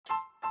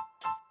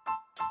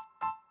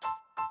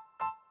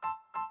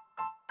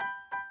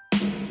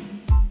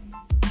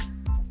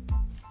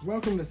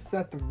Welcome to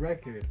Set the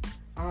Record.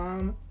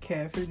 I'm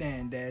Kev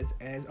Hernandez,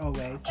 as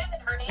always.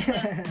 Kevin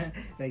Hernandez.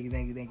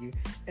 Thank you.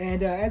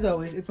 And as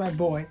always, it's my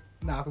boy,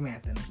 Malcolm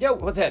Anthony. Yo,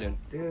 what's happening?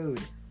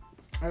 Dude,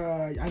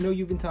 I know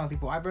you've been telling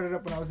people. I brought it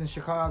up when I was in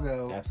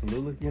Chicago.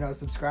 Absolutely.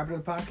 Subscribe to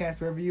the podcast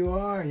wherever you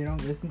are.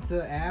 Listen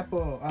to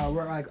Apple. I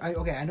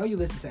know you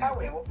listen to Apple.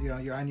 will.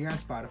 You're on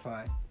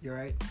Spotify. You're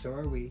right. So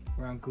are we.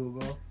 We're on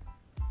Google.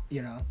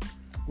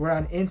 We're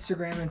on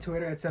Instagram and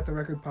Twitter at Set the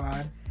Record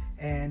Pod.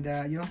 And,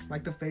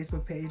 like the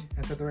Facebook page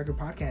and Set the Record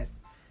Podcast.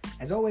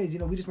 As always,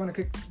 we just want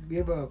to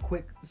give a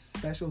quick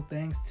special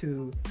thanks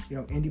to,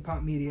 Indie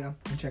Pop Media,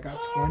 and check out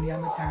 20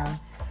 on the Town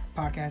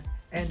podcast.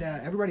 And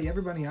everybody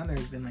on there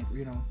has been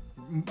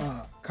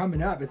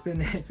coming up. It's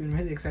been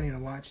really exciting to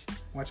watch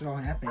it all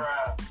happen.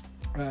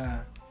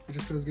 It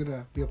just feels good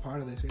to be a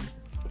part of this. Really.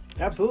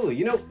 Absolutely.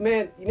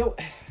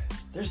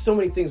 There's so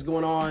many things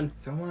going on.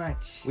 So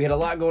much. We had a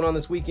lot going on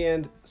this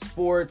weekend.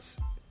 Sports.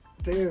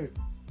 Dude.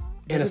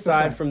 And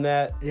aside from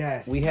that,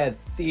 yes, we had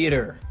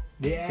theater.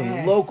 Yes.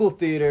 Some local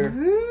theater.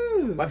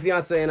 Woo-hoo. My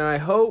fiance and I,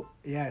 Hope,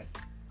 yes,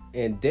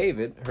 and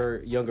David,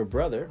 her younger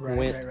brother,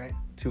 went right.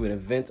 to an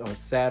event on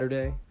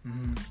Saturday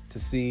to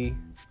see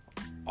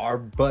our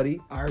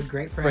buddy, our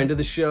great friend of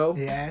the show,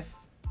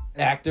 yes,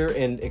 actor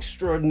and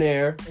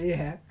extraordinaire,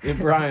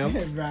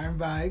 Brian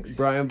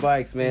Brian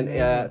Bikes, man,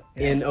 yes.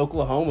 in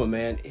Oklahoma,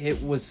 man.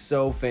 It was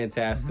so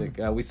fantastic.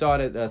 We saw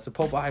it at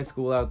Sapulpa High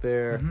School out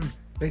there.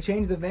 They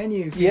changed the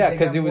venues.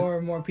 Because it was more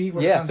and more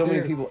people. Yeah, so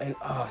many people, and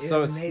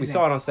we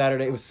saw it on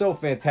Saturday. It was so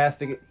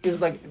fantastic. It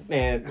was like,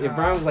 man, if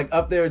Brian was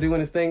up there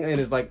doing his thing,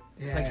 and it's like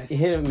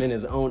him in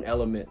his own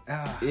element.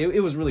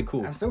 It was really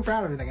cool. I'm so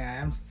proud of the guy.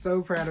 I'm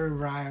so proud of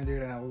Brian,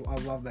 dude. And I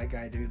love that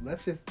guy, dude.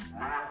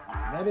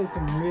 That is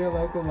some real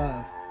local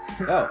love.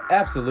 Oh,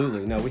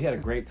 absolutely. No, we had a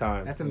great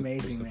time. That's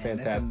amazing, it was a man.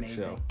 fantastic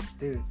show,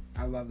 dude.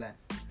 I love that.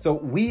 So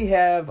we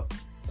have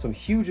some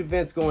huge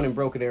events going in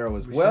Broken Arrow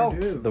as well.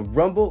 Sure do. The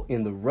Rumble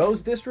in the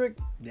Rose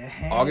District, yes.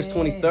 August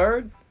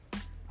 23rd.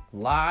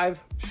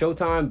 Live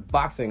Showtime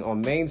boxing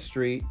on Main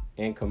Street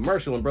and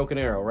commercial in Broken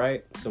Arrow,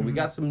 right? So we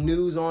got some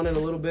news on it a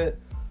little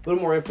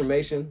more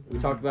information. We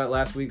talked about it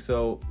last week.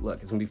 So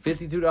look, it's gonna be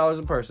 $52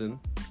 a person.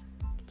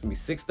 It's gonna be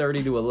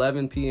 6:30 to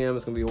 11 p.m.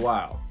 It's gonna be a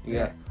while.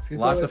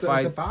 Lots of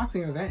fights. It's a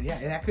boxing event. Yeah,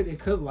 it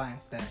could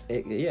last that.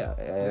 It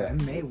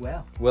may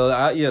well.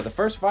 Well, the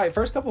first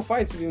couple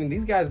fights. I mean,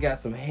 these guys got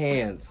some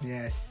hands.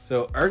 Yes.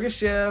 So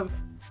Ergashev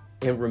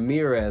and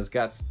Ramirez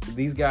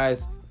these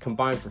guys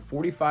combined for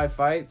 45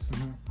 fights,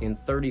 and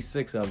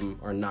 36 of them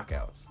are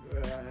knockouts.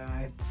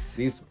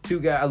 These two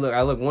guys.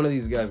 I look. One of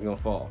these guys is gonna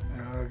fall.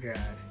 Oh god.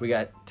 We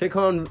got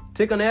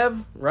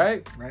Tikhonev,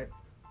 right? Right.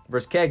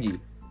 Versus Kegi.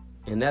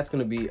 And that's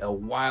going to be a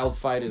wild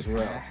fight as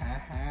well.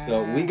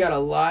 So we got a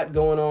lot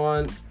going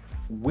on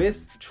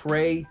with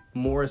Trey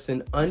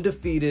Morrison,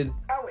 undefeated,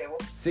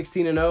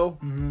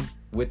 16-0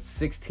 with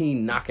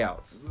 16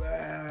 knockouts.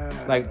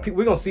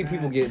 We're going to see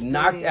people get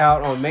knocked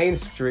out on Main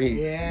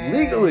Street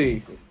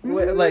legally.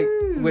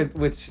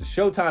 With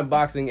Showtime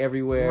boxing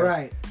everywhere.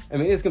 Right. I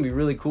mean, it's going to be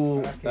really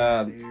cool.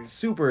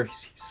 Super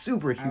huge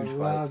fights. I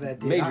love that,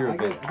 dude. Major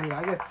event.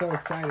 I get so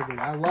excited, dude.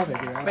 I love it,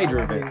 dude.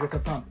 Major event. I get so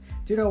pumped.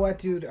 Do you know what,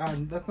 dude?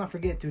 Let's not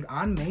forget, dude.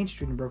 On Main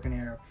Street in Broken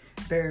Arrow,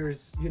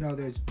 there's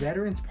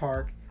Veterans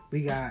Park.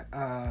 We got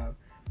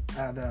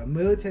the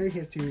Military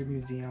History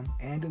Museum,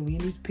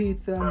 Andolini's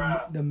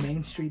Pizza, the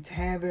Main Street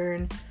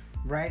Tavern,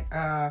 right?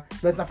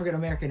 Let's not forget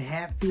American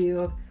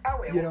Hatfield.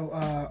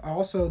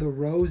 Also the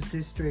Rose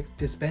District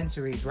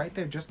dispensaries, right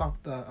there, just off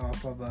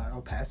of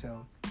El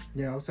Paso.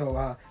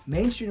 So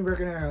Main Street in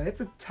Broken Arrow, it's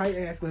a tight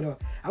ass little.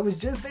 I was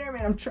just there,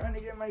 man. I'm trying to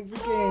get my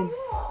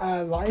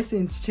freaking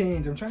license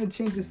changed. I'm trying to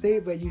change the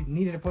state, but you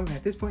need an appointment.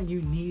 At this point,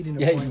 you need an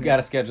appointment. Yeah, you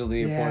gotta schedule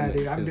the appointment. Yeah,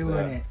 dude, I'm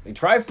doing it. You're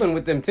trifling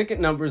with them ticket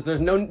numbers. There's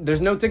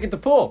no ticket to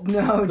pull.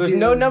 No, there's dude.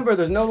 no number.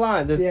 There's no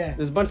line. There's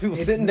a bunch of people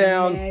sitting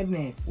down,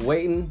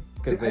 waiting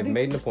because they've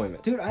made an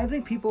appointment. Dude, I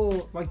think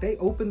people they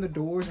open the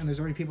doors and there's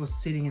already people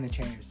sitting in the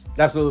chairs.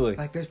 Absolutely.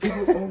 There's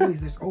people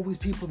there's always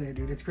people there,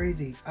 dude. It's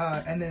crazy.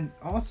 And then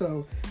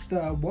also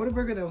the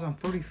Whataburger that was on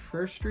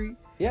 41st Street.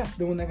 Yeah.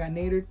 The one that got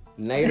nadered.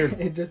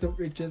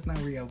 it just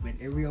not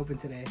reopened. It reopened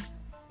today.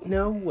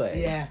 No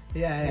way. Yeah.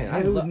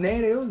 Man, it was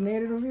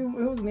nadered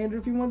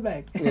a few months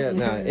back.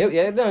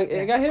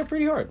 It got hit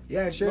pretty hard.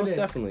 Yeah, it sure most did.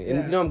 definitely. Yeah.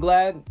 And I'm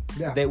glad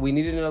that we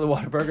needed another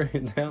Whataburger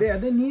in town. Yeah,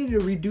 they needed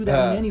to redo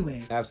that one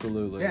anyway.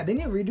 Absolutely. Yeah, they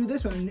need to redo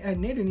this one. And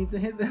Nader needs to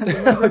hit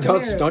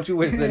the don't you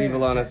wish that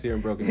evil on us here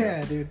in Broken Arrow.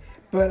 Yeah, dude.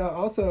 But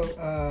also,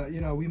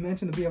 we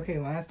mentioned the BOK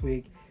last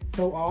week.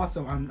 So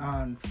awesome.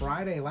 On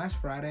last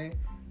Friday,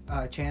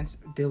 Chance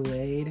the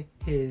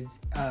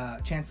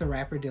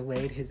Rapper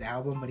delayed his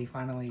album, but he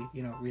finally,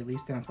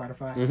 released it on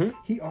Spotify.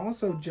 He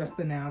also just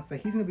announced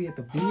that he's going to be at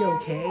the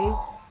BOK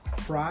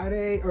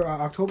Friday, or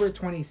October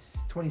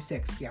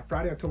 26th. Yeah,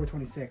 Friday, October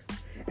 26th.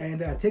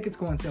 And tickets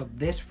go on sale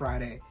this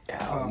Friday,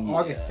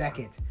 August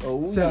 2nd.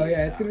 It's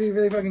going to be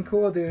really fucking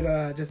cool, dude.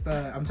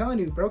 I'm telling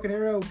you, Broken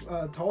Arrow,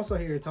 Tulsa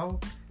here, it's all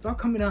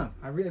coming up.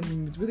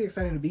 It's really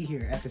exciting to be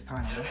here at this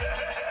time.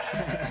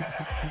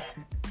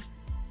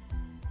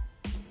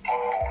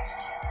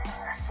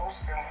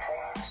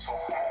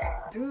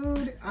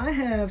 Dude, I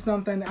have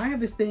something. I have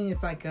this thing.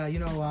 It's like,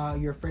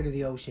 you're afraid of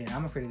the ocean.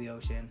 I'm afraid of the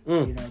ocean.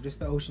 Just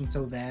the ocean's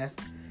so vast.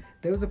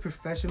 There was a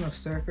professional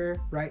surfer,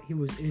 right? He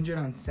was injured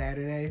on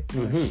Saturday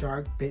when a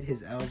shark bit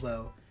his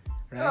elbow.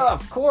 Right? Oh,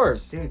 of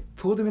course. Dude,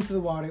 pulled him into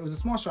the water. It was a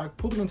small shark.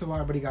 Pulled him into the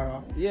water, but he got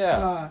off.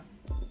 Yeah.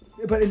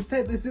 But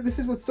instead, this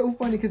is what's so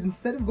funny, because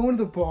instead of going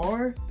to the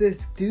bar,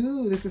 this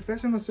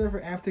professional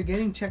surfer, after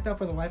getting checked out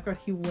by the lifeguard,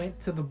 he went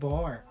to the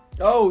bar.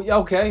 Oh,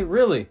 okay,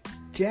 really?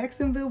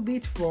 Jacksonville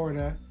Beach,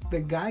 Florida. The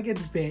guy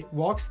gets bit,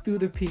 walks through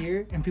the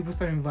pier, and people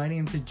start inviting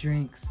him to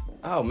drinks.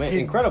 Oh man,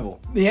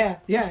 incredible! Yeah.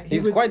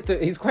 He's quite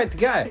the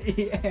guy.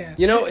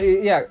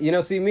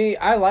 Yeah. See me,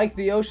 I like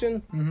the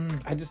ocean. Mm-hmm.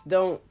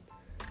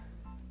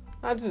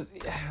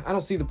 I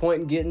don't see the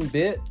point in getting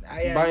bit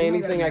by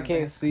anything I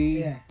can't see.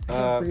 Yeah, I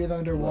can breathe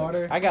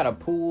underwater. I got a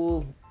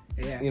pool.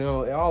 Yeah.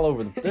 All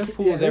over there's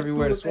pools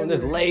everywhere to swim.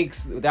 There's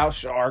lakes without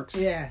sharks.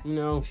 Yeah.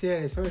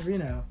 Shit, as far as we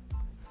know.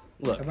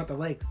 Look, how about the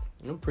lakes?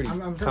 I'm pretty I'm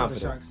confident. sure about the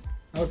sharks.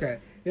 Okay.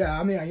 Yeah,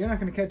 I mean, you're not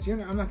gonna catch.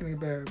 I'm not gonna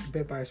get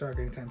bit by a shark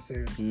anytime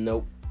soon.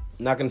 Nope,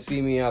 not gonna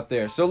see me out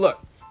there. So look,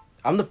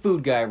 I'm the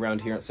food guy around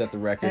here at Set the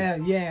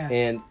Record. Yeah.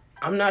 And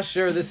I'm not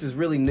sure this is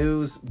really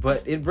news,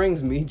 but it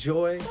brings me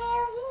joy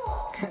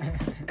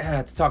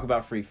to talk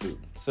about free food.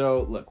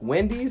 So look,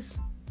 Wendy's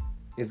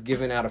is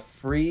giving out a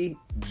free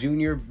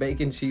Junior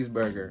Bacon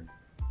Cheeseburger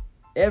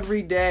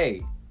every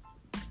day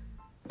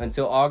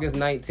until August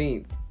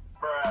 19th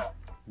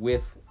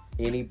with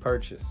any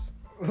purchase.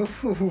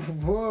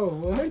 Whoa,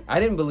 what? I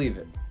didn't believe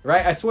it,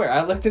 right? I swear.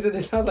 I looked into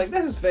this. I was like,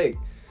 this is fake.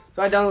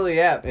 So I downloaded the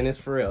app, and it's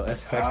for real.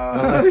 It's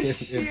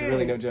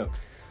really no joke.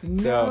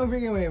 No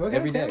freaking way. What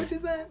kind of sandwich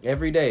is that?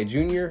 Every day.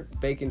 Junior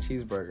Bacon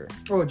Cheeseburger.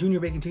 Oh, a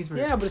Junior Bacon Cheeseburger.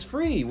 Yeah, but it's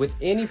free with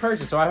any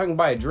purchase. So I can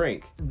buy a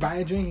drink. Buy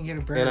a drink and get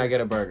a burger. And I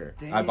get a burger.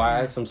 Damn. I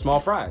buy some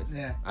small fries.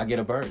 Yeah. I get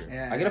a burger.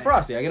 Yeah, I get a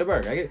Frosty. I get a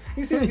burger.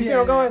 You see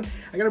where I'm going?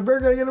 I get a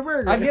burger. I get a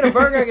burger. I get a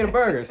burger. I get a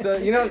burger. So,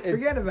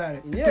 forget about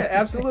it. Yeah,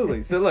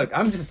 absolutely. So, look,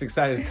 I'm just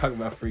excited to talk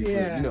about free food.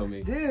 You know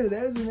me. Dude,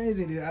 that is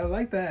amazing, dude. I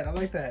like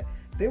that.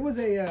 There was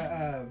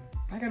I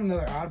got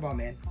another oddball,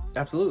 man.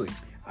 Absolutely.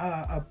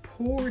 A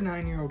poor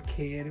 9-year-old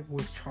kid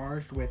was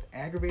charged with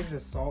aggravated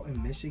assault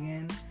in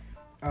Michigan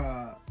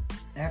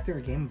after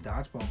a game of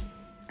dodgeball.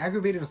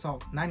 Aggravated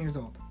assault, 9 years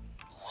old.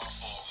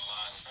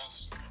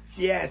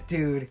 Yes,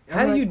 dude.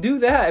 How do you do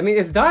that? I mean,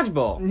 it's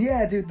dodgeball.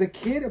 Yeah, dude. The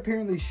kid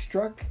apparently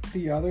struck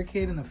the other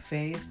kid in the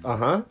face.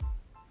 Uh-huh.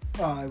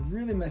 It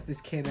really messed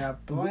this kid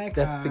up.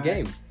 That's the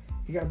game.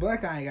 You got a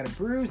black eye, you got a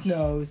bruised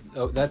nose.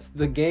 Oh, that's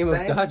the game of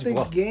dodgeball. That's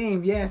the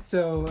game, yeah.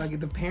 So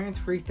the parents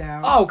freaked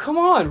out. Oh, come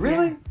on,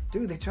 really? Yeah.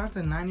 Dude, they charged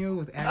a 9-year-old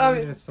with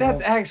aggravated assault.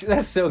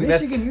 That's so...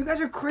 Michigan, you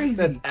guys are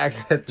crazy.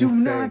 That's do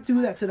insane. not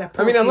do that to that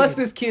poor I mean, unless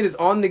kid. This kid is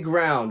on the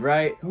ground,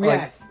 right?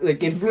 Yes.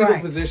 Like in fetal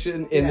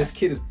position, and this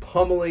kid is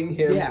pummeling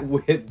him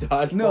with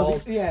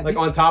dodgeball.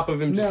 On top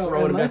of him, just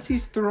throwing him. Unless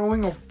he's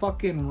throwing a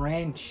fucking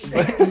wrench. You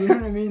know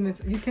what I mean?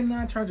 You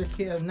cannot charge a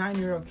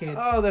 9-year-old kid.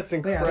 Oh, that's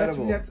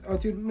incredible.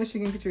 Dude,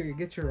 Michigan,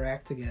 get your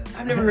act together.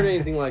 I've never heard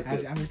anything like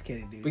this. I'm just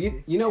kidding, dude. But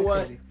you know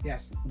what? Crazy.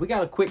 Yes. We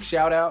got a quick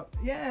shout out.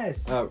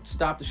 Yes.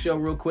 Stop the show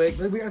real quick.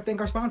 We gotta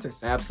thank our sponsors.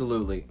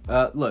 Absolutely.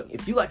 Look,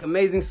 if you like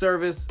amazing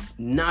service,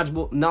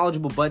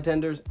 knowledgeable bud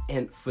tenders,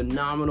 and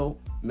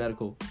phenomenal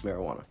medical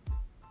marijuana,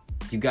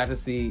 you got to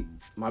see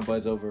my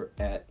buds over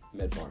at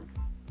MedFarm.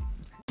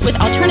 With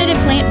alternative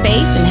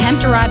plant-based and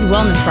hemp-derived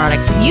wellness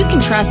products, you can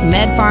trust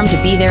MedFarm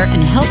to be there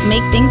and help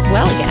make things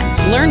well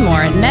again. Learn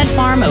more at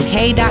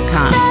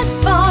medfarmok.com.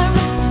 MedFarm,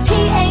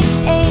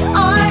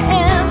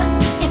 PHARM,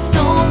 it's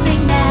only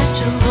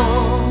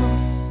natural.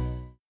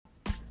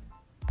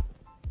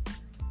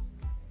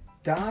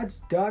 Dodge,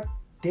 duck,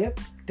 dip,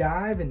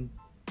 dive, and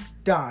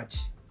dodge.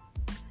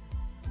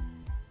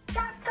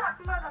 Shot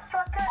talk,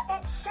 motherfucker,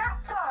 it's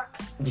shot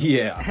talk.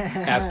 Yeah,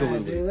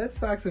 absolutely. Dude, let's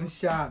talk some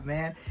shop,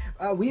 man.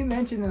 We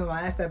mentioned in the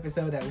last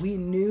episode that we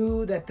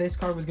knew that this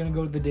card was going to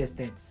go to the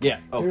distance. Yeah,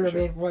 for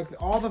sure. Like,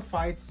 all the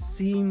fights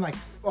seemed like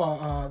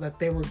that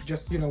they were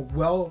just,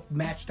 well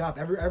matched up.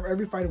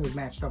 Every fighter was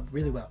matched up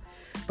really well.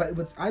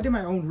 But I did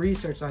my own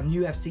research on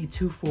UFC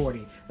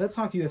 240. Let's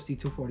talk UFC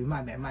 240.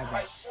 My bad.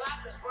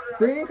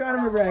 Bring in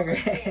Conor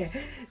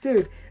McGregor.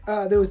 Dude,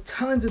 there was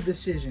tons of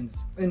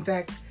decisions. In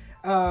fact,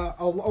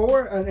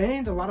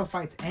 and a lot of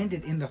fights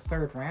ended in the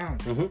third round.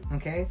 Mm-hmm.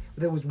 Okay,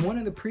 there was one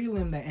in the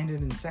prelim that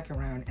ended in the second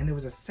round, and there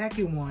was a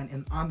second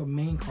one on the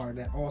main card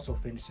that also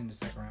finished in the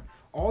second round.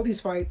 All these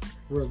fights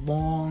were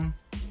long,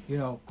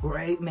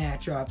 great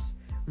matchups.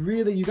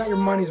 Really, you got your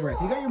money's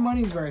worth. You got your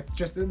money's worth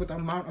just with the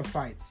amount of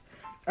fights.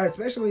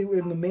 Especially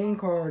in the main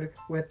card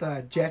with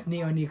Jeff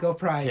Neal and Nico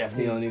Price.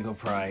 Nico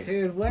Price.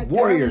 Dude, Warriors.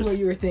 Tell me what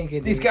you were thinking,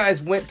 dude. These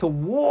guys went to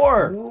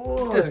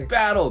war. Just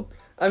battled.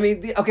 I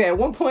mean, at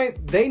one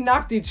point, they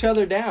knocked each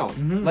other down.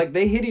 Mm-hmm. Like,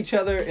 they hit each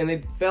other, and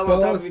they fell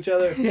on top of each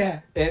other.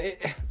 Yeah.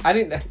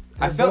 And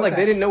I felt like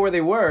they didn't know where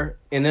they were,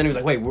 and then he was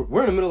like, wait,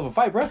 we're in the middle of a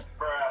fight, bro.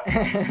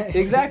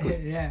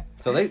 Exactly. Yeah.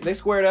 So they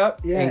squared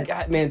up, yes. and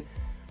God, man,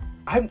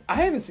 I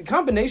haven't seen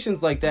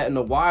combinations like that in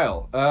a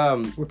while.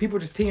 Where people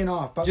just teeing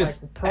off, but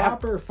Just like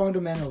proper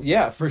fundamentals.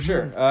 Yeah, for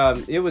sure.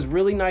 It was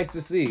really nice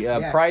to see.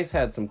 Yes. Price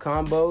had some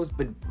combos,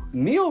 but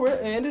Neal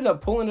ended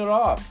up pulling it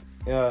off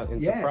in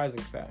Yes. surprising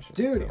fashion.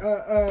 Dude,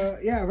 so.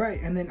 yeah, right.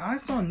 And then I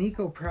saw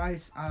Nico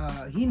Price.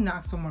 He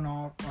knocked someone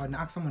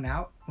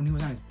out when he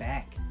was on his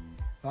back.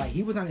 Like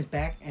he was on his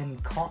back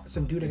and caught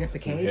some dude against the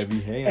cage,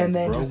 heavy hands, and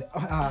then bro. just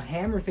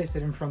hammer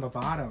fisted him from the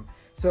bottom.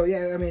 So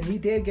yeah, I mean he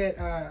did get.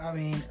 I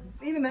mean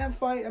even that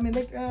fight. I mean,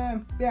 yeah,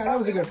 that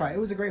was a good fight. It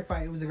was a great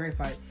fight.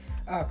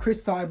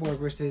 Chris Cyborg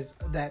versus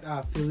that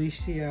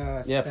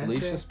Felicia Spencer. Yeah,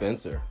 Felicia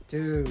Spencer.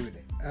 Dude,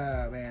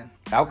 man.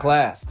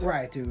 Outclassed.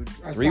 Right, dude.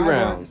 3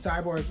 rounds.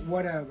 Cyborg,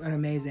 what an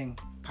amazing,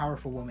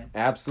 powerful woman.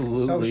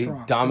 Absolutely So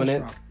strong,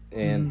 dominant. so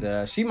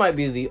And she might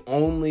be the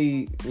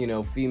only,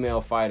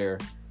 female fighter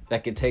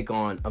that could take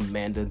on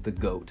Amanda the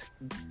Goat.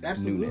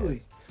 Absolutely.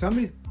 Nunes.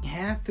 Somebody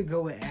has to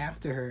go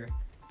after her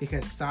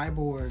because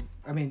Cyborg.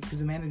 I mean,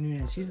 because Amanda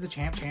Nunes, she's the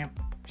champ.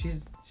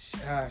 She's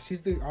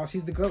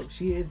the goat.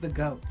 She is the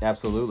goat.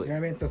 Absolutely. You know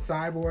what I mean? So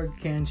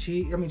Cyborg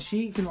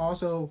she can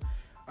also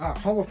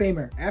Hall of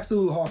Famer,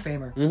 absolute Hall of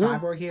Famer.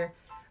 Cyborg here,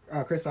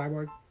 Chris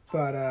Cyborg.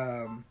 But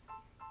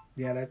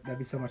yeah, that'd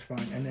be so much fun.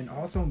 And then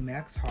also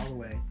Max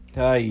Holloway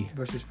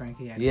versus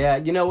Frankie Edgar.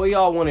 Yeah, we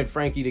all wanted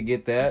Frankie to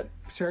get that.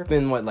 Sure. It's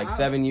been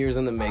 7 years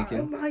in the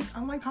making.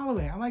 I like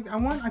Holloway. I like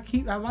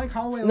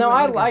Holloway. No,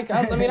 over I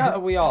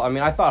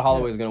Edgar. thought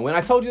Holloway was going to win.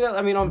 I told you that,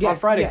 on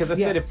Yes, Friday, yes, because I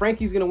said yes. if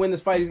Frankie's going to win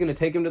this fight, he's going to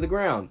take him to the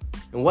ground.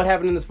 And what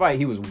happened in this fight?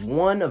 He was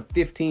 1 of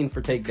 15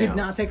 for takedowns. Could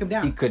not take him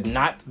down. He could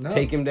not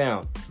take him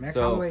down. Max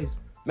So, Holloway's.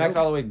 Max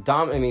Holloway,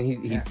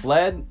 he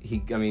fled.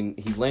 He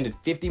landed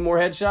 50 more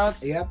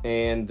headshots. Yep.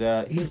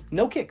 And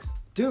no kicks.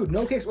 Dude,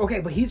 no kicks. Okay,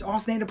 but he's all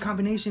stand-up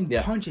combination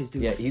punches,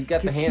 dude. Yeah, he's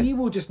got the 'Cause hands. he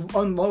will just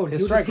unload. His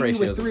He'll strike just hit you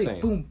ratio with is 3.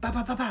 insane. Boom, ba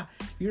ba ba ba.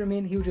 You know what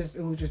I mean? It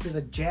would just be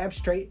the jab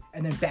straight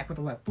and then back with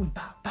the left. Boom,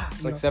 ba ba.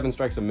 It's like 7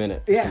 strikes a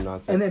minute. Yeah, Some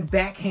nonsense. and then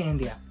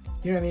backhand you.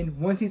 You know what I mean?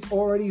 Once he's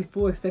already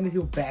full extended,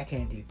 he'll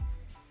backhand you.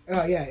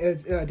 Oh yeah,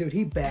 it's dude.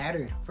 He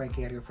battered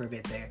Frankie Edgar for a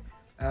bit there.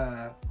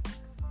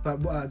 But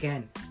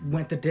again,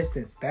 went the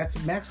distance. That's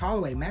Max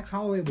Holloway. Max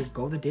Holloway will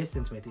go the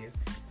distance with you.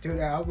 Dude,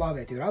 I love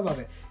it, dude. I love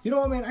it. You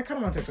know what, man? I kind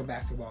of want to talk some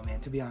basketball, man,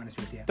 to be honest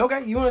with you.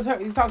 Okay, you want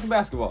to talk some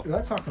basketball?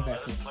 Let's talk some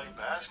basketball. Let's play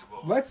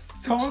basketball. Let's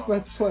talk,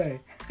 let's play.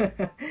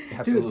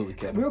 Absolutely, Dude,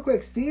 Kevin. real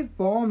quick, Steve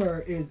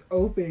Ballmer is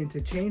open to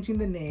changing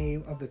the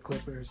name of the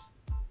Clippers.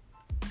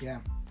 Yeah.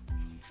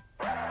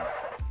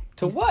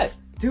 To what?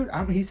 Dude,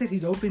 he said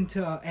he's open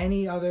to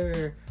any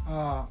other.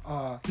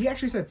 He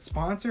actually said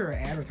sponsor or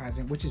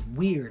advertisement, which is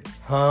weird.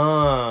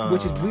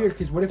 Which is weird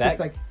because what if it's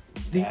like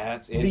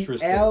that's the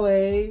interesting.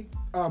 LA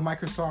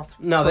Microsoft?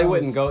 No, they Pros.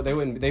 wouldn't go. They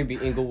wouldn't. They'd be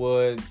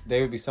Inglewood.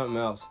 They would be something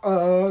else.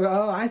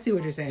 Oh, I see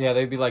what you're saying. Yeah,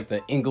 they'd be like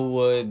the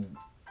Inglewood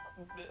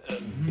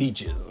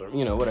beaches or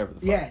whatever. The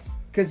fuck. Yes,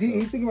 because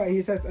he's thinking about.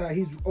 He says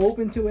he's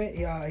open to it.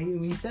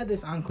 He said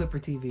this on Clipper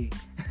TV,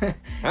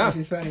 which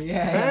is funny.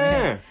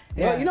 Yeah.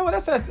 Well, you know what?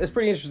 That's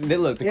pretty interesting.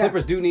 Look, the Yeah.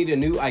 Clippers do need a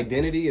new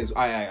identity.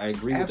 I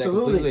agree with that Absolutely.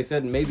 completely. They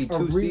said maybe Or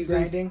 2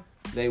 seasons rebranding.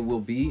 they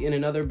will be in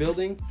another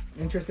building.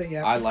 Interesting.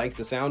 Yeah. I like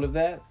the sound of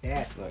that.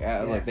 Yes. Look,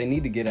 yes. they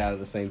need to get out of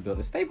the same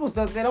building. Staples,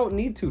 they don't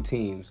need 2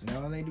 teams.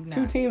 No, they do not.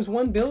 2 teams,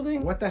 1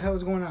 building. What the hell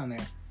is going on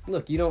there?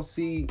 Look, you don't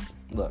see.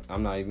 Look,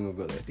 I'm not even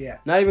gonna go there. Yeah.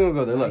 Not even gonna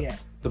go there. Not Look,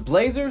 yet. the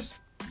Blazers,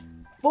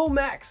 full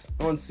max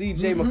on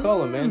CJ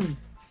McCollum, man.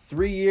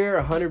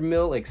 3-year, $100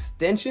 million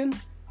extension.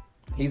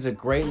 He's a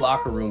great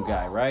locker room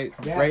guy, right?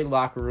 Yes. Great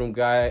locker room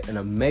guy, an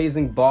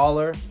amazing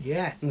baller.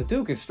 Yes. And the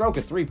dude can stroke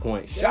a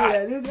 3-point shot.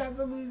 Yeah, dude's got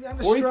the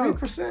stroke.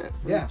 43%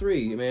 for Yeah. the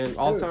 3, man,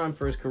 all time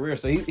for his career.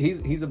 So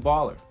he's a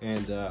baller,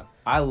 and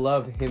I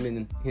love him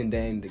and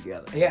Dame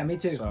together. Yeah, me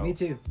too. So- Me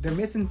too. They're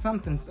missing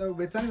something. So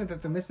it's not even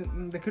that they're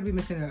missing. They could be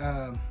missing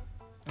a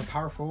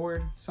power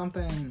forward.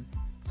 Something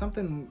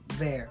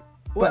there.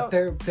 Well,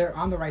 but they're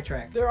on the right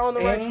track. They're on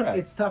the right And track.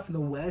 it's tough in the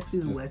West.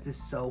 Dude, the West is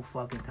so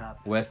fucking tough.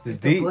 West is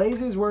If the deep.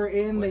 Blazers were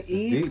in West the is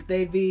East, deep.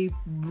 they'd be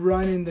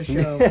running the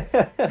show.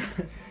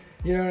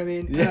 You know what I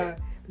mean? Yeah.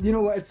 You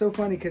know what? It's so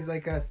funny because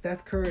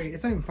Steph Curry.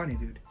 It's not even funny,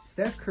 dude.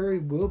 Steph Curry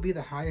will be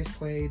the highest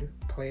paid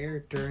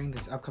player during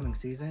this upcoming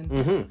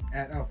season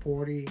at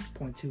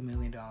 $40.2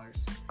 million.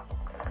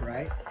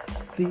 Right?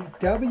 The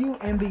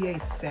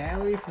WNBA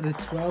salary for the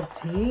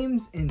 12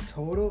 teams in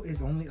total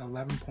is only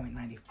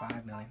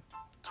 $11.95 million.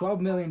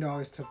 $12 million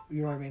to,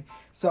 you know what I mean?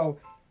 So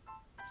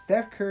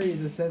Steph Curry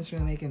is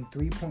essentially making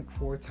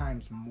 3.4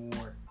 times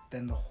more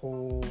than the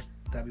whole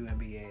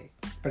WNBA.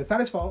 But it's not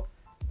his fault.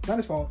 It's not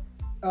his fault.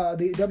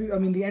 The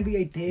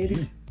NBA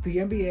did. The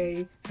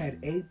NBA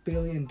had $8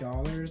 billion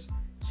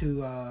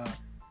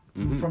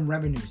from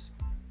revenues,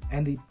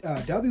 and the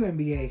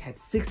WNBA had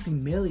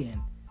 $60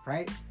 million.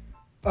 Right?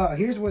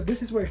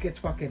 This is where it gets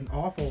fucking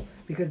awful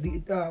because the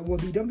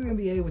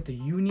WNBA with the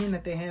union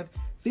that they have,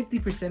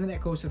 50% of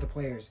that goes to the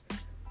players.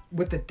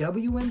 with the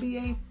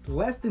WNBA,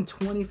 less than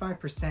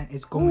 25%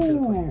 is going to the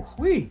players.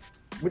 Wee.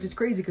 Which is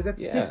crazy because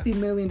that's Yeah. $60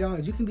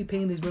 million. You can be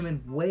paying these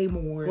women way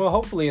more. Well,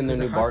 hopefully in their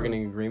Because new they're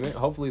bargaining agreement,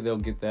 hopefully they'll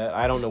get that.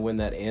 I don't know when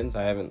that ends.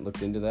 I haven't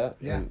looked into that.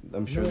 Yeah. And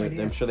I'm sure No that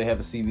idea. I'm sure they have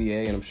a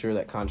CBA, and I'm sure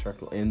that contract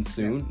will end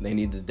soon. They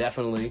need to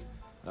definitely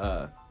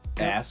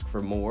ask for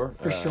more.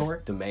 For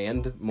sure.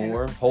 Demand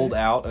more. Hold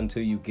out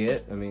until you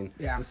get. I mean,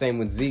 Yeah. it's the same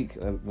with Zeke.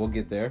 We'll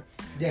get there.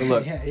 yeah, But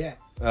look,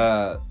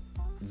 yeah.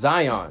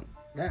 Zion.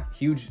 Yeah.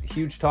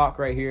 Huge talk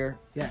right here.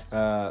 Yes.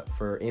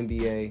 For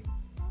NBA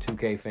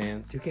 2K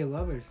fans. 2K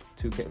lovers.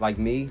 2K like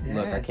me.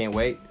 Look, I Yes. can't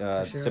wait.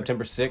 sure.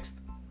 September 6th,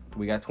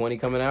 we got 20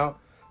 coming out.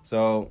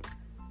 So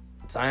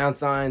Zion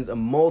signs a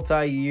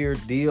multi-year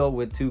deal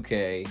with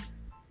 2K,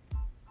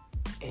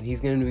 and he's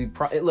going to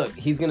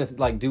be he's going to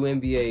like do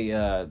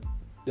NBA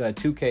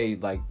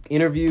 2K like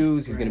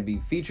interviews. He's going to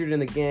Right. be featured in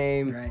the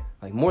game. Right.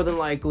 Like more than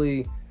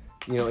likely,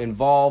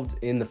 involved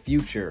in the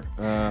future.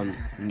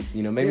 Maybe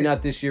Dude.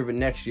 not this year, but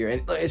next year.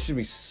 And it should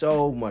be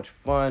so much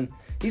fun.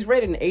 He's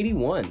rated an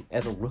 81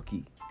 as a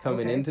rookie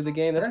coming Okay. into the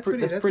game. That's pretty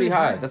that's pretty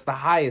high. high. That's the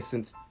highest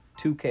since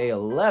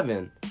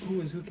 2K11.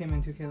 Who came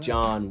in 2K?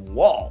 John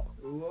Wall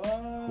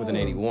Whoa. with an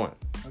 81.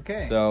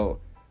 Okay. So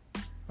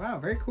Wow,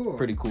 very cool.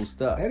 pretty cool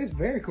stuff. That is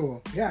very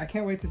cool. Yeah, I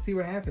can't wait to see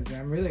what happens.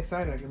 Man. I'm really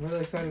excited.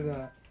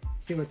 To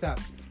see what's up.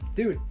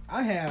 Dude,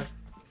 I have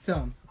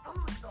some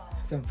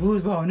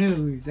foosball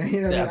news.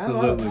 You know what I mean?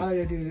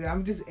 Absolutely. Dude,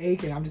 I'm just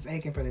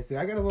aching for this, dude.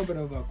 I got a little bit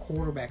of a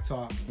quarterback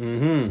talk.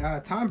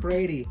 Mm-hmm. Tom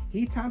Brady,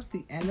 he tops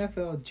the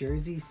NFL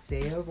jersey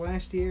sales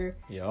last year.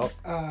 Yup.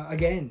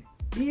 Again,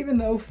 even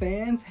though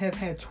fans have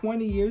had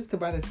 20 years to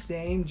buy the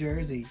same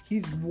jersey,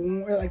 he's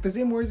worn like the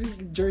same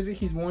jersey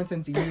he's worn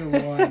since year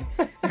one.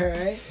 All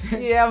right.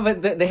 Yeah,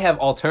 but they have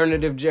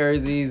alternative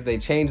jerseys. They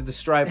change the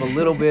stripe a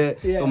little bit.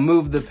 Yeah. They'll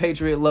move the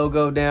Patriot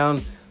logo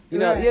down. You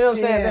know Right. what I'm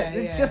saying? Yeah,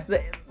 It's yeah. just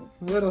the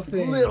Little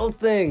things. little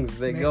things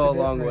that Makes go a a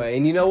long difference. way.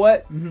 And you know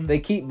what? Mhm. They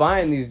keep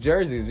buying these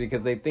jerseys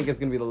because they think it's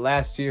going to be the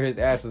last year his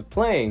ass is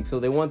playing.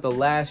 So they want the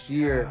last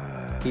year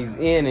he's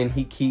in and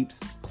he keeps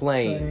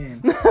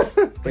playing.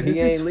 But he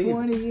ain't leaving.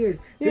 20 years.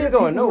 He There ain't are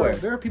going people nowhere.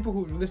 There are people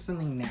who are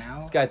listening now.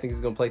 This guy thinks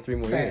he's going to play 3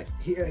 more years.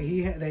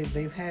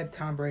 They've had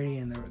Tom Brady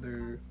and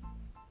their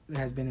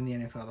has been in the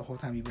NFL the whole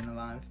time you've been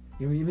alive.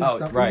 You've been, Oh,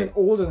 right. Even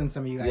older than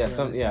some of you guys. Yeah,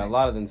 who are a listening.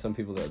 lot of them, some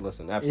people that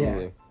listen.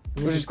 Absolutely.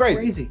 Which Which is is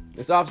crazy.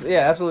 It's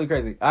absolutely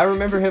crazy. I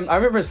remember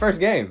his first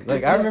game.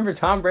 Like I remember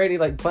Tom Brady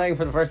like playing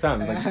for the first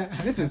time. It's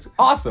like this is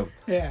awesome.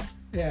 Yeah.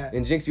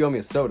 And Jinx, you owe me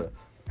a soda.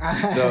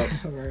 So-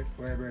 word.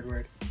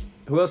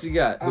 Who else you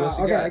got? Who else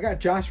you okay, got? I got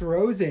Josh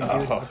Rosen. Dude.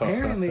 Oh.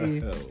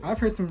 Apparently, I've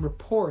heard some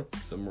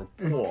reports. Some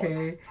reports.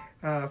 Okay,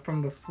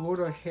 from the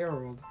Florida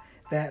Herald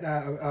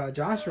that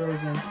Josh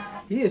Rosen,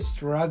 he is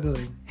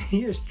struggling.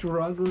 He is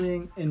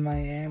struggling in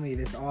Miami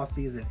this all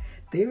season.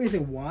 There is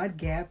a wide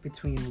gap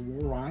between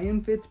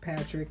Ryan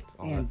Fitzpatrick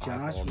all and that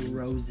Josh eyeball news.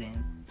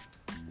 Rosen.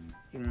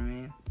 You know what I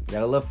mean?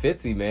 Gotta love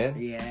Fitzy, man.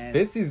 Yes.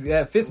 Fitzy's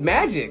got Fitz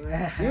magic. You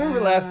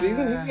remember last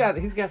season?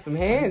 He's got some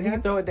hands. He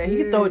can throw it down. He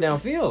can throw it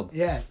downfield.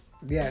 Yes.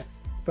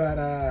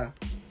 But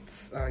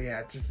it's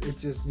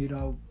just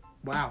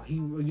wow. He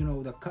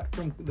the cut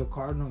from the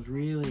Cardinals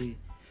really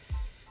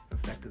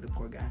affected the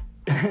poor guy.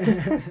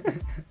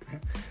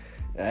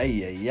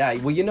 Yeah.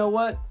 Well, you know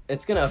what?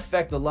 It's gonna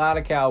affect a lot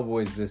of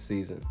Cowboys this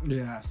season.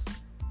 Yes.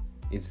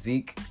 If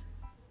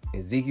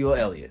Ezekiel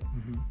Elliott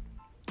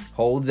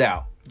holds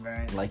out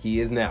Right. like he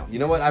is now. You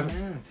know what?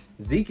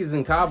 Zeke is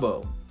in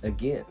Cabo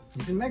again.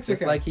 He's in Mexico.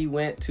 Just like he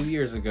went 2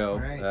 years ago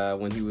Right.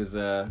 when he was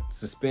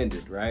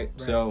suspended, right?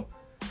 So,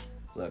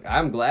 look,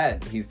 I'm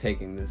glad he's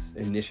taking this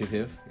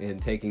initiative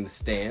and taking the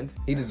stand.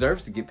 He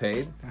deserves to get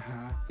paid.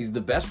 He's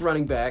the best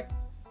running back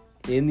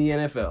in the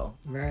NFL.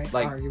 Right.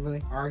 Like,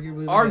 arguably,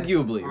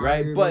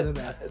 right? Arguably But the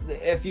best.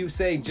 if you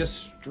say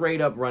just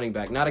straight up running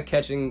back, not a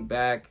catching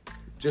back,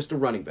 just a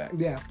running back.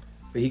 Yeah.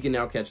 But he can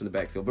now catch in the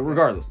backfield. But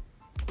regardless,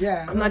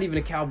 Yeah. I'm not even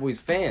a Cowboys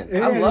fan.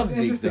 Yeah, I love it's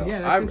Zeke, interesting. though. Yeah,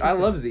 that's I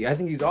interesting. love Zeke. I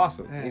think he's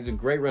awesome. Yeah. He's a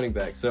great running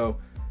back. So,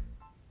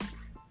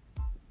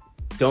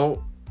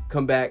 don't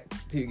come back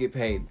till you get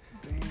paid.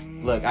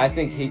 Look, I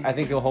think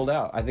he'll hold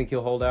out. I think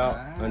he'll hold out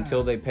Wow.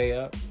 until they pay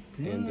up.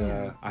 And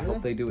Damn. I Really?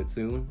 hope they do it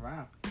soon.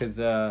 Wow. Because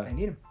I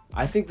need him.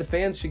 I think the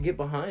fans should get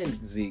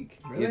behind Zeke.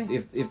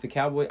 Really? If the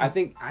Cowboys, I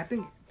think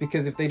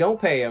because if they don't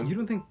pay him, You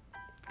don't think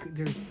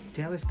there's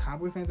Dallas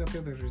Cowboy fans out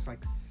there that are just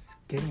like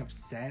getting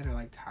upset or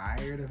like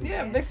tired of his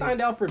yeah, they antics?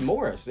 signed Alfred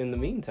Morris in the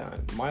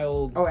meantime. My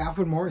old, Oh,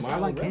 Alfred Morris. I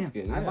Mild like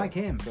Redskin, him. I yeah. like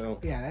him. So-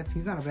 yeah,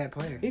 he's not a bad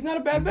player. he's not a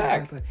bad He's not a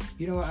back. player.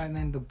 You know, and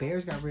then the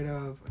Bears got rid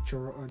of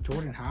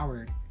Jordan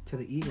Howard to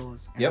the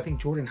Eagles. And Yep. I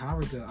think Jordan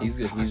Howard's He's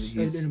an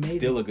amazing.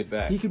 still a good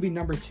back. He could be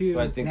number 2 So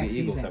I think next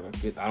the Eagles season. have a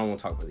good. I don't want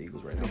to talk about the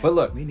Eagles right now. But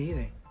look, Me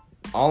neither.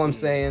 all I'm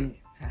saying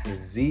is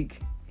Zeke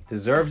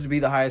deserves to be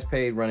the highest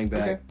paid running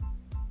back, Okay.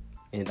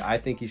 and I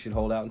think he should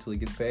hold out until he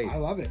gets paid. I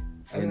love it.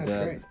 I think And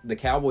that's great. the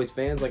Cowboys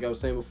fans, like I was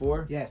saying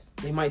before, Yes.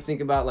 they might think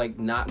about like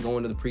not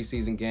going to the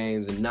preseason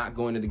games and not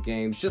going to the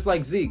games, just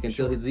like Zeke,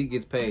 until Zeke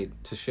gets paid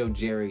to show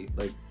Jerry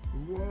like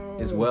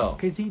as well.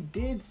 Because he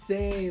did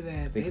say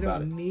that Think they about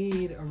don't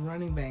need a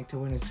running back to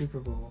win a Super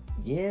Bowl.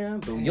 Yeah,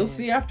 but you'll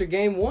see after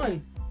game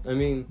 1. I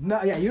mean,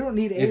 No, yeah, you don't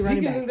need a If running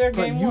Zeke back. isn't there but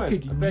game you 1,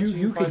 could, I bet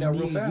you could find out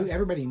real need. fast.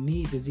 Everybody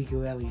needs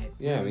Ezekiel Elliott.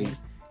 You Yeah, know I what mean,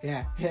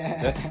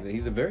 yeah.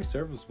 he's a very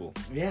serviceable.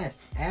 Yes,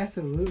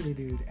 absolutely,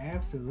 dude.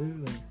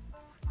 Absolutely.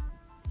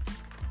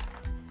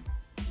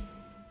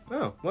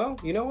 Oh, well,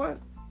 you know what?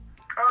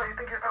 Oh, you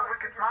think you're so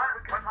wicked smart?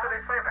 What's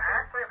today's flavor,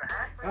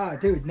 huh?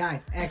 Dude,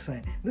 nice,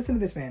 excellent. Listen to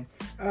this, man.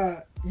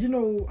 You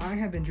know, I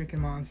have been drinking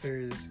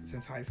Monsters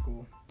since high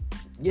school.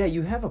 Yeah,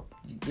 you have a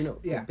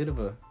Yeah. bit of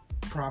a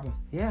Problem.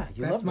 yeah.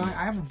 You That's love my. them.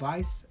 I have a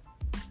vice.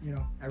 You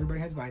know, everybody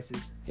has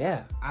vices.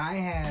 Yeah. I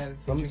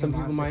have been Some drinking people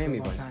Monster Miami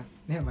for a long vice. time.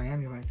 Yeah,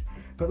 Miami vice.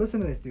 But listen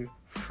to this, dude.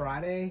 Last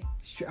Friday,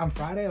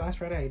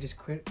 I just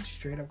quit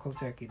straight up cold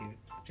turkey, dude.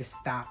 Just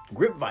stopped.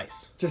 Grip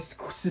Vice. Just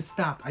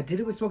stopped. I did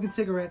it with smoking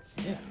cigarettes.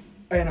 Yeah.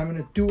 And I'm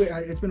gonna do it.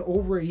 It's been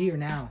over a year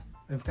now.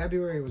 In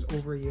February, it was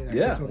over a year. That I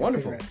Yeah, quit smoking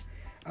wonderful.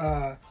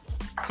 cigarettes.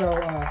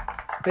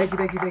 Thank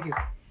you,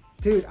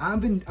 dude. I've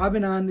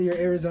been on your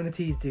Arizona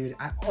teas, dude.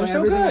 They're so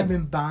Everything good. I've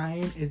been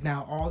buying is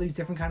now all these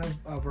different kind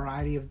of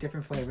variety of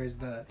different flavors.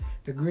 The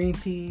green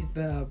teas,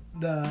 the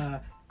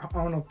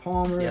Arnold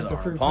Palmers, Yeah, the the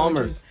fruit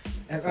Palmers.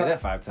 punches. Say that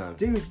 5 times.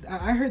 Dude,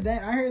 I heard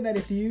that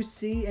if you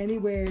see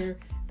anywhere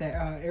that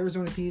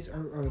Arizona teas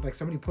or like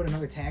somebody put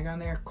another tag on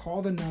there,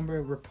 call the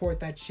number, report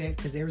that shit,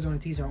 because Arizona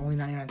teas are only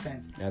 99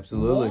 cents.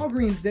 Absolutely.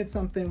 Walgreens did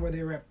something where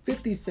they were at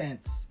 50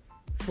 cents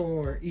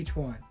for each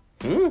one.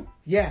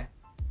 Yeah.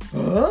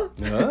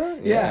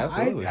 Yeah,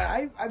 absolutely.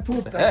 I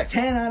pulled The heck?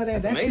 10 out of there.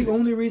 That's That's amazing. the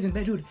only reason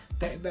that, dude,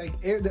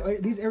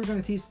 these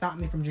Arizona teas stopped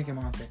me from drinking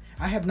Monster.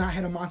 I have not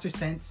had a Monster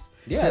since.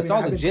 Yeah, So, it's I mean, all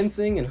I've the been-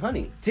 ginseng and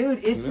honey. Dude,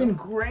 it's You know? been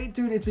great,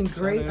 dude. It's been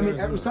great. I mean,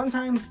 Arizona.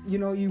 sometimes, you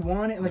know, you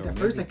want it. Like, No, at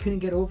first, I maybe. couldn't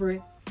get over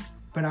it.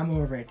 But I'm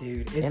over it,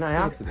 dude.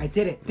 Antioxidants. Dude, I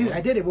did it. Dude, Yeah.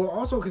 I did it. Well,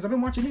 also, because I've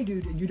been watching you,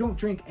 dude. You don't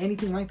drink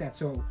anything like that.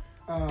 So,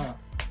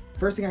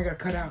 first thing I got to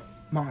cut out,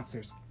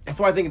 Monsters. That's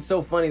why I think it's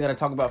so funny that I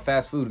talk about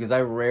fast food, because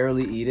I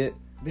rarely eat it.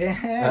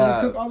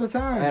 Yeah, you cook all the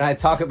time. And I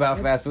talk about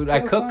It's fast food. so I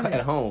cook funny.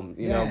 at home,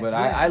 you know, Yeah, but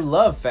yes. I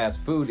love fast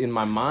food in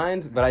my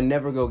mind, but I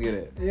never go get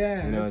it.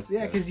 Yeah, You know,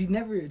 yeah, because you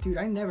never, dude.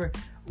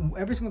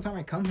 Every single time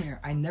I come here,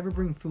 I never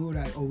bring food.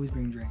 I always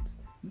bring drinks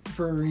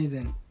for a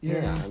reason. You know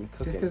Yeah, what I I'm mean?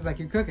 cooking. Just because, like,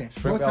 you're cooking.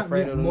 Shrimp most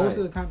Alfredo most tonight.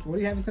 of the time, what are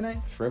you having tonight?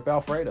 Shrimp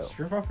Alfredo.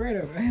 Shrimp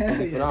Alfredo.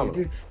 be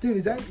phenomenal. Dude,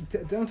 is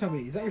that? Don't tell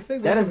me. Is that your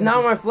favorite? That is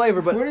not my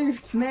flavor, but What are you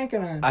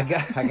snacking on?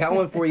 I got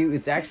one for you.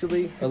 It's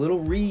actually a little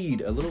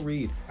read.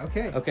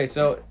 Okay. Okay,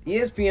 so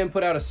ESPN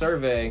put out a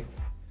survey,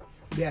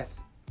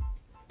 Yes.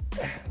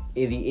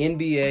 in the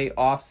NBA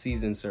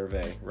off-season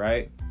survey,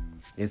 right?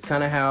 It's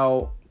kind of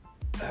how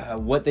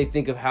what they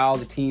think of how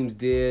the teams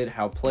did,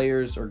 how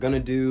players are gonna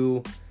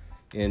do,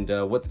 and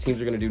what the teams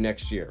are gonna do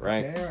next year,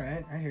 right? Okay, all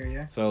right. I hear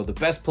you. So the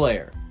best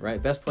player,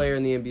 right? Best player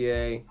in the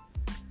NBA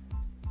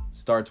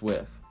starts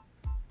with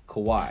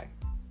Kawhi,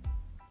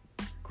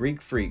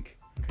 Greek Freak,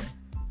 Okay.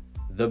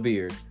 The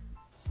Beard.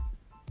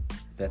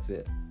 That's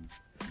it.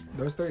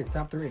 Those three,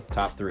 top three.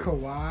 Top 3.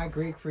 Kawhi,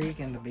 Greek Freak,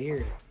 and the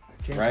Beard.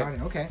 James Right?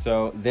 Harden. Okay.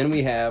 So then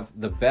we have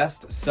the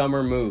best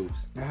summer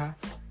moves. Uh-huh.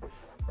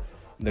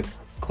 The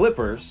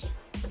Clippers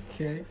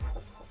Okay.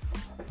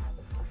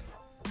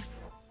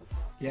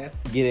 Yes.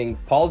 getting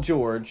Paul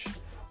George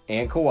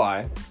and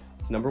Kawhi.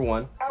 It's number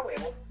 1.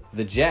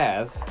 The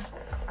Jazz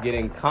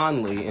getting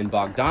Conley and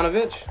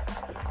Bogdanovich.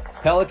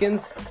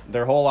 Pelicans,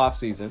 their whole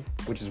offseason,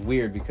 which is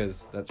weird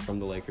because that's from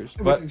the Lakers.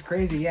 But Which is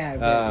crazy, yeah.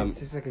 But it's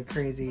just like a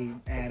crazy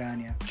ad on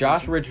you.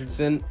 Josh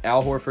Richardson,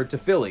 Al Horford to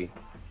Philly,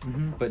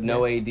 Mm-hmm. but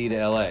no AD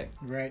to LA.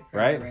 Right.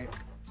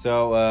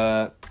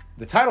 So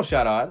the title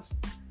shot odds: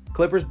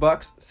 Clippers,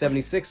 Bucks,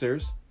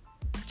 76ers,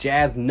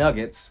 Jazz,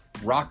 Nuggets,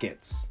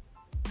 Rockets.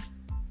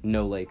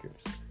 No Lakers.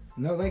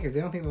 No Lakers. They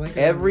don't think the Lakers.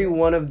 Every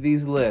one of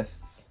these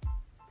lists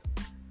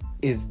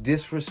is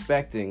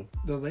disrespecting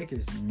The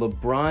Lakers.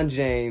 LeBron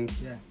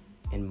James Yeah.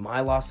 and my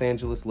Los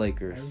Angeles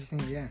Lakers. Every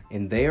single, yeah.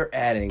 And they are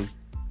adding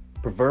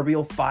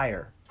proverbial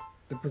fire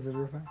The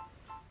proverbial fire.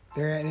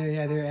 They're to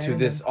adding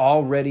this them.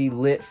 already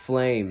lit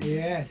flame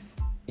Yes.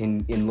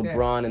 in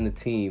LeBron and the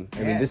team. I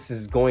mean, Yes. this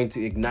is going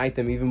to ignite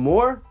them even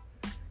more.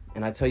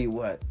 And I tell you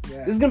what,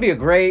 Yeah. this is going to be a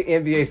great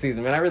NBA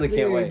season, man. I really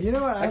can't Dude, wait. You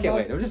know what? I can't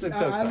wait. I'm just so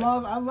excited.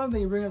 I love that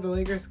you bring up the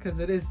Lakers because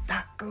it is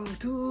Taco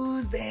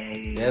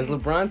Tuesday. As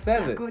LeBron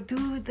says it. Taco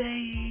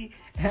Tuesday.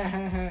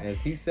 As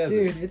he says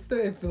Dude, it.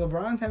 if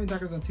LeBron's having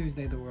tacos on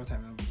Tuesday, the world's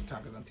having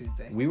tacos on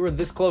Tuesday. We were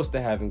this close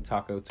to having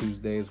Taco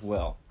Tuesday as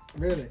well.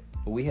 Really?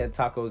 But we had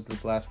tacos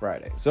this last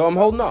Friday. So I'm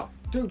holding off.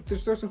 Dude,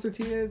 just throw some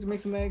tortillas, make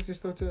some eggs,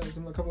 just throw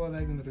a couple of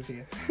eggs in the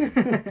tortilla.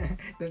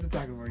 There's a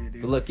taco for you,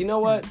 dude. But look, you know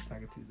what?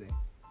 Taco Tuesday.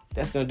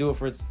 That's going to do it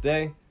for us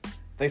today.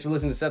 Thanks for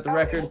listening to Set the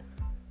Record.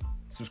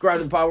 Subscribe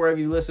to the pod wherever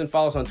you listen.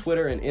 Follow us on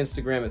Twitter and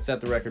Instagram at Set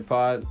the Record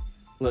Pod.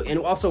 Look, and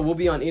also we'll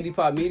be on Indie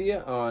Pod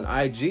Media on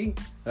IG.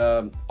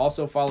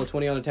 Also follow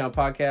 20 on the Town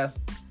Podcast.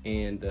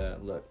 And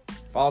look,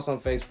 follow us on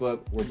Facebook.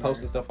 We're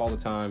posting stuff all the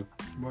time.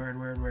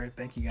 Word.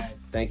 Thank you,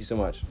 guys. Thank you so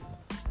much.